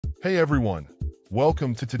Hey everyone,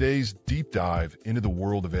 welcome to today's deep dive into the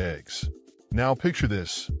world of eggs. Now picture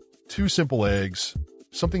this, two simple eggs,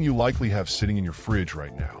 something you likely have sitting in your fridge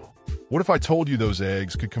right now. What if I told you those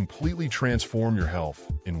eggs could completely transform your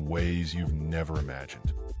health in ways you've never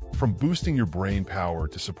imagined? From boosting your brain power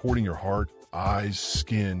to supporting your heart, eyes,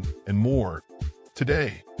 skin, and more.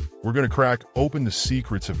 Today, we're going to crack open the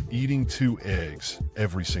secrets of eating 2 eggs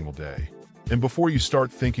every single day. And before you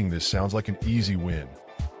start thinking this sounds like an easy win,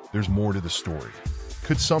 there's more to the story.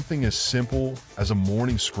 Could something as simple as a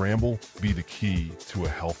morning scramble be the key to a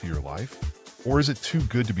healthier life? Or is it too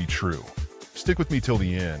good to be true? Stick with me till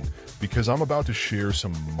the end, because I'm about to share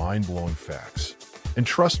some mind-blowing facts. And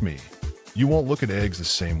trust me, you won't look at eggs the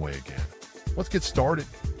same way again. Let's get started.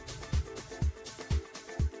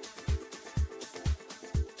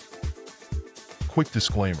 Quick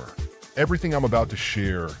disclaimer, everything I'm about to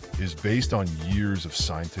share is based on years of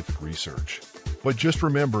scientific research. But just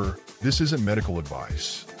remember, this isn't medical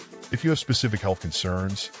advice. If you have specific health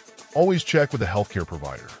concerns, always check with a healthcare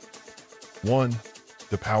provider. 1.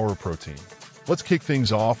 The power of protein. Let's kick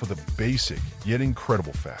things off with a basic yet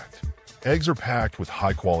incredible fact. Eggs are packed with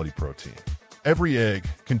high-quality protein. Every egg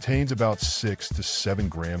contains about 6 to 7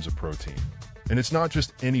 grams of protein. And it's not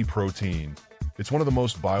just any protein, it's one of the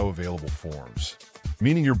most bioavailable forms,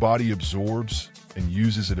 meaning your body absorbs and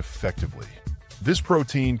uses it effectively. This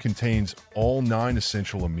protein contains all 9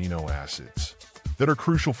 essential amino acids that are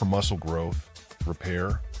crucial for muscle growth,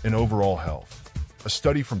 repair, and overall health. A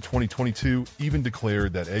study from 2022 even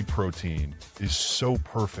declared that egg protein is so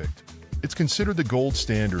perfect, it's considered the gold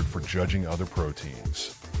standard for judging other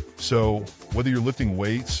proteins. So, whether you're lifting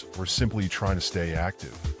weights or simply trying to stay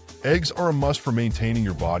active, eggs are a must for maintaining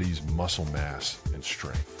your body's muscle mass and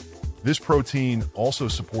strength. This protein also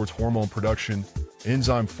supports hormone production,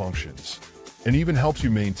 enzyme functions, and even helps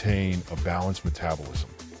you maintain a balanced metabolism.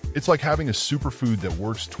 It's like having a superfood that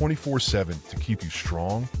works 24/7 to keep you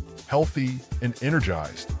strong, healthy, and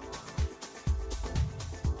energized.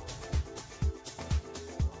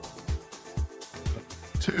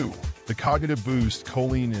 2. The cognitive boost,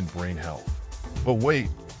 choline, and brain health. But wait,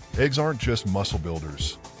 eggs aren't just muscle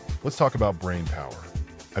builders. Let's talk about brain power.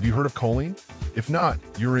 Have you heard of choline? If not,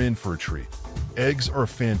 you're in for a treat. Eggs are a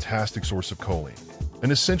fantastic source of choline,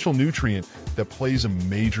 an essential nutrient that plays a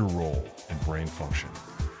major role in brain function.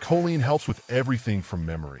 Choline helps with everything from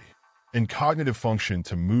memory and cognitive function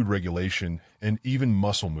to mood regulation and even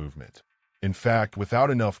muscle movement. In fact,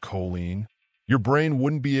 without enough choline, your brain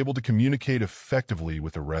wouldn't be able to communicate effectively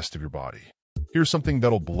with the rest of your body. Here's something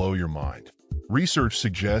that'll blow your mind. Research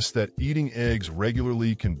suggests that eating eggs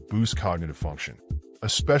regularly can boost cognitive function,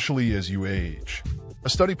 especially as you age. A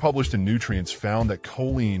study published in Nutrients found that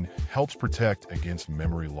choline helps protect against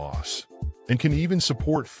memory loss and can even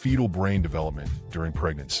support fetal brain development during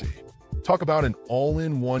pregnancy. Talk about an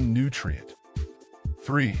all-in-one nutrient.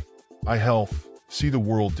 3. Eye health. See the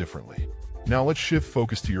world differently. Now let's shift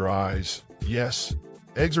focus to your eyes. Yes,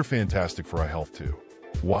 eggs are fantastic for eye health too.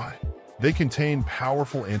 Why? They contain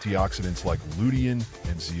powerful antioxidants like lutein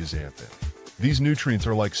and zeaxanthin. These nutrients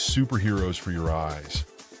are like superheroes for your eyes,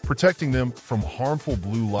 protecting them from harmful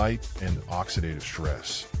blue light and oxidative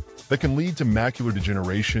stress that can lead to macular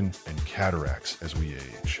degeneration and cataracts as we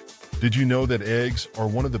age. Did you know that eggs are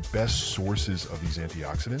one of the best sources of these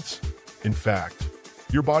antioxidants? In fact,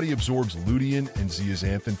 your body absorbs lutein and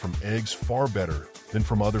zeaxanthin from eggs far better than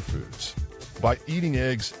from other foods. By eating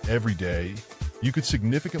eggs every day, you could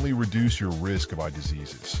significantly reduce your risk of eye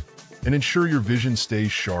diseases and ensure your vision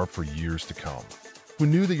stays sharp for years to come. Who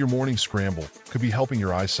knew that your morning scramble could be helping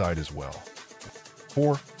your eyesight as well?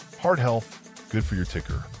 4. Heart health, good for your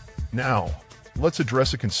ticker. Now, let's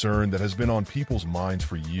address a concern that has been on people's minds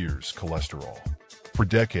for years: cholesterol. For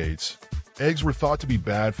decades, eggs were thought to be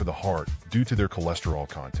bad for the heart due to their cholesterol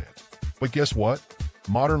content. But guess what?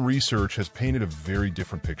 Modern research has painted a very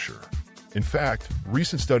different picture. In fact,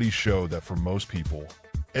 recent studies show that for most people,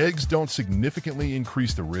 eggs don't significantly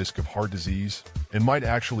increase the risk of heart disease and might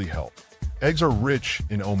actually help. Eggs are rich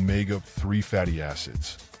in omega-3 fatty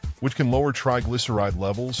acids, which can lower triglyceride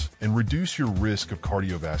levels and reduce your risk of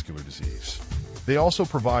cardiovascular disease. They also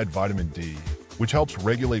provide vitamin D, which helps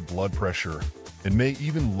regulate blood pressure and may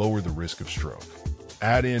even lower the risk of stroke.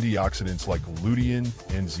 Add antioxidants like lutein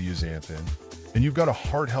and zeaxanthin, and you've got a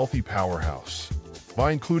heart-healthy powerhouse.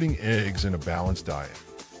 By including eggs in a balanced diet,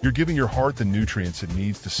 you're giving your heart the nutrients it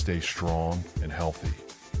needs to stay strong and healthy.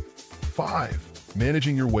 5.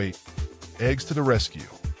 Managing your weight. Eggs to the rescue.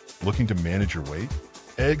 Looking to manage your weight?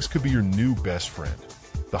 Eggs could be your new best friend.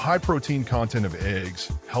 The high protein content of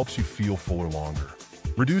eggs helps you feel fuller longer,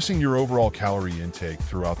 reducing your overall calorie intake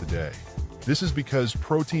throughout the day. This is because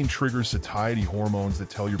protein triggers satiety hormones that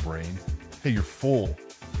tell your brain, hey, you're full.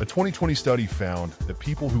 A 2020 study found that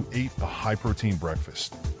people who ate a high-protein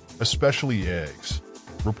breakfast, especially eggs,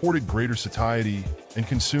 reported greater satiety and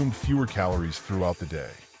consumed fewer calories throughout the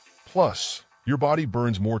day. Plus, your body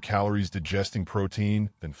burns more calories digesting protein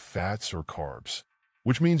than fats or carbs,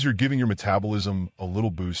 which means you're giving your metabolism a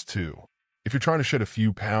little boost too. If you're trying to shed a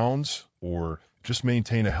few pounds or just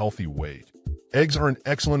maintain a healthy weight, eggs are an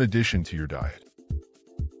excellent addition to your diet.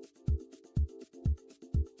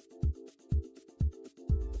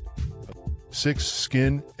 6.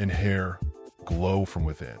 Skin and hair glow from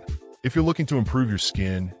within. If you're looking to improve your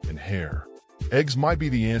skin and hair, eggs might be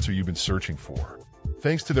the answer you've been searching for.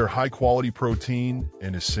 Thanks to their high-quality protein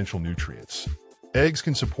and essential nutrients, eggs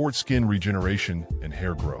can support skin regeneration and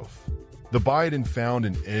hair growth. The biotin found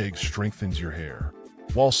in eggs strengthens your hair,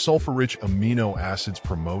 while sulfur-rich amino acids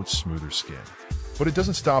promote smoother skin. But it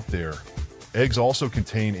doesn't stop there. Eggs also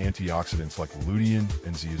contain antioxidants like lutein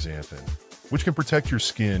and zeaxanthin, which can protect your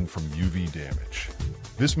skin from UV damage.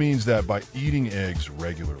 This means that by eating eggs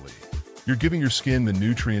regularly, you're giving your skin the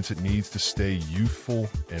nutrients it needs to stay youthful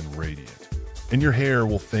and radiant. And your hair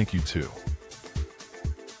will thank you too.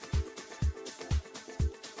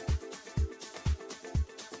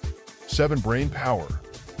 7. Brain power.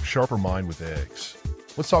 Sharper mind with eggs.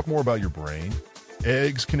 Let's talk more about your brain.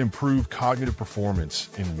 Eggs can improve cognitive performance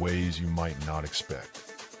in ways you might not expect.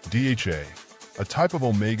 DHA, a type of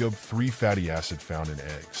omega-3 fatty acid found in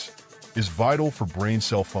eggs, is vital for brain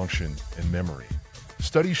cell function and memory.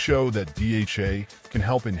 Studies show that DHA can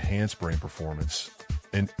help enhance brain performance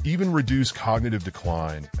and even reduce cognitive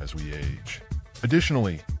decline as we age.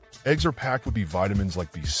 Additionally, eggs are packed with B vitamins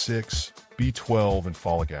like B6, B12, and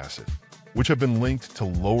folic acid, which have been linked to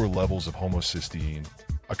lower levels of homocysteine,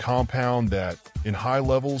 a compound that, in high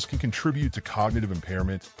levels, can contribute to cognitive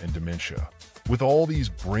impairment and dementia. With all these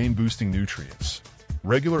brain-boosting nutrients,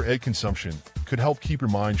 regular egg consumption could help keep your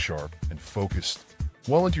mind sharp and focused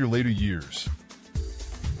well into your later years.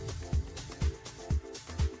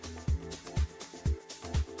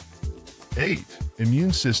 8.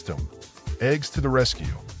 Immune system. Eggs to the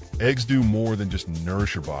rescue. Eggs do more than just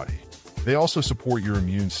nourish your body. They also support your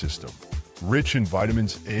immune system. Rich in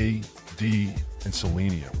vitamins A, D, and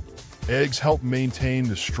selenium, eggs help maintain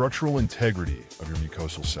the structural integrity of your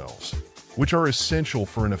mucosal cells, which are essential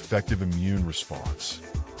for an effective immune response.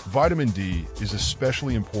 Vitamin D is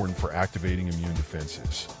especially important for activating immune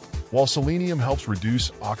defenses, while selenium helps reduce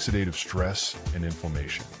oxidative stress and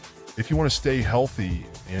inflammation. If you want to stay healthy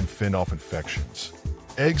and fend off infections,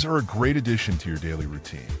 eggs are a great addition to your daily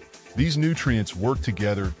routine. These nutrients work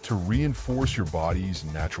together to reinforce your body's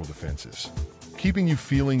natural defenses, keeping you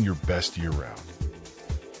feeling your best year-round.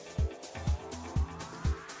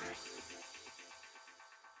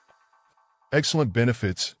 Excellent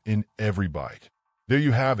benefits in every bite. There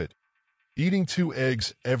you have it. Eating 2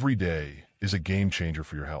 eggs every day is a game changer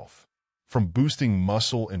for your health. From boosting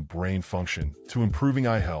muscle and brain function to improving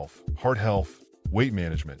eye health, heart health, weight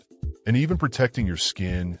management, and even protecting your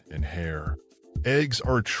skin and hair, eggs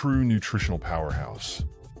are a true nutritional powerhouse.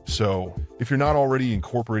 So, if you're not already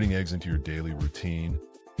incorporating eggs into your daily routine,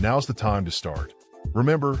 now's the time to start.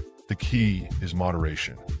 Remember, the key is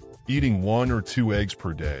moderation. Eating 1 or 2 eggs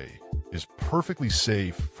per day is perfectly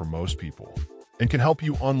safe for most people and can help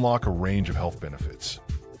you unlock a range of health benefits.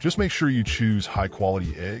 Just make sure you choose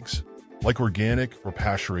high-quality eggs, like organic or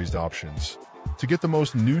pasture-raised options, to get the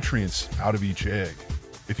most nutrients out of each egg.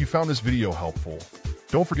 If you found this video helpful,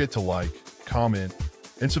 don't forget to like, comment,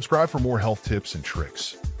 and subscribe for more health tips and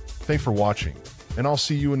tricks. Thanks for watching, and I'll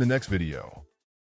see you in the next video.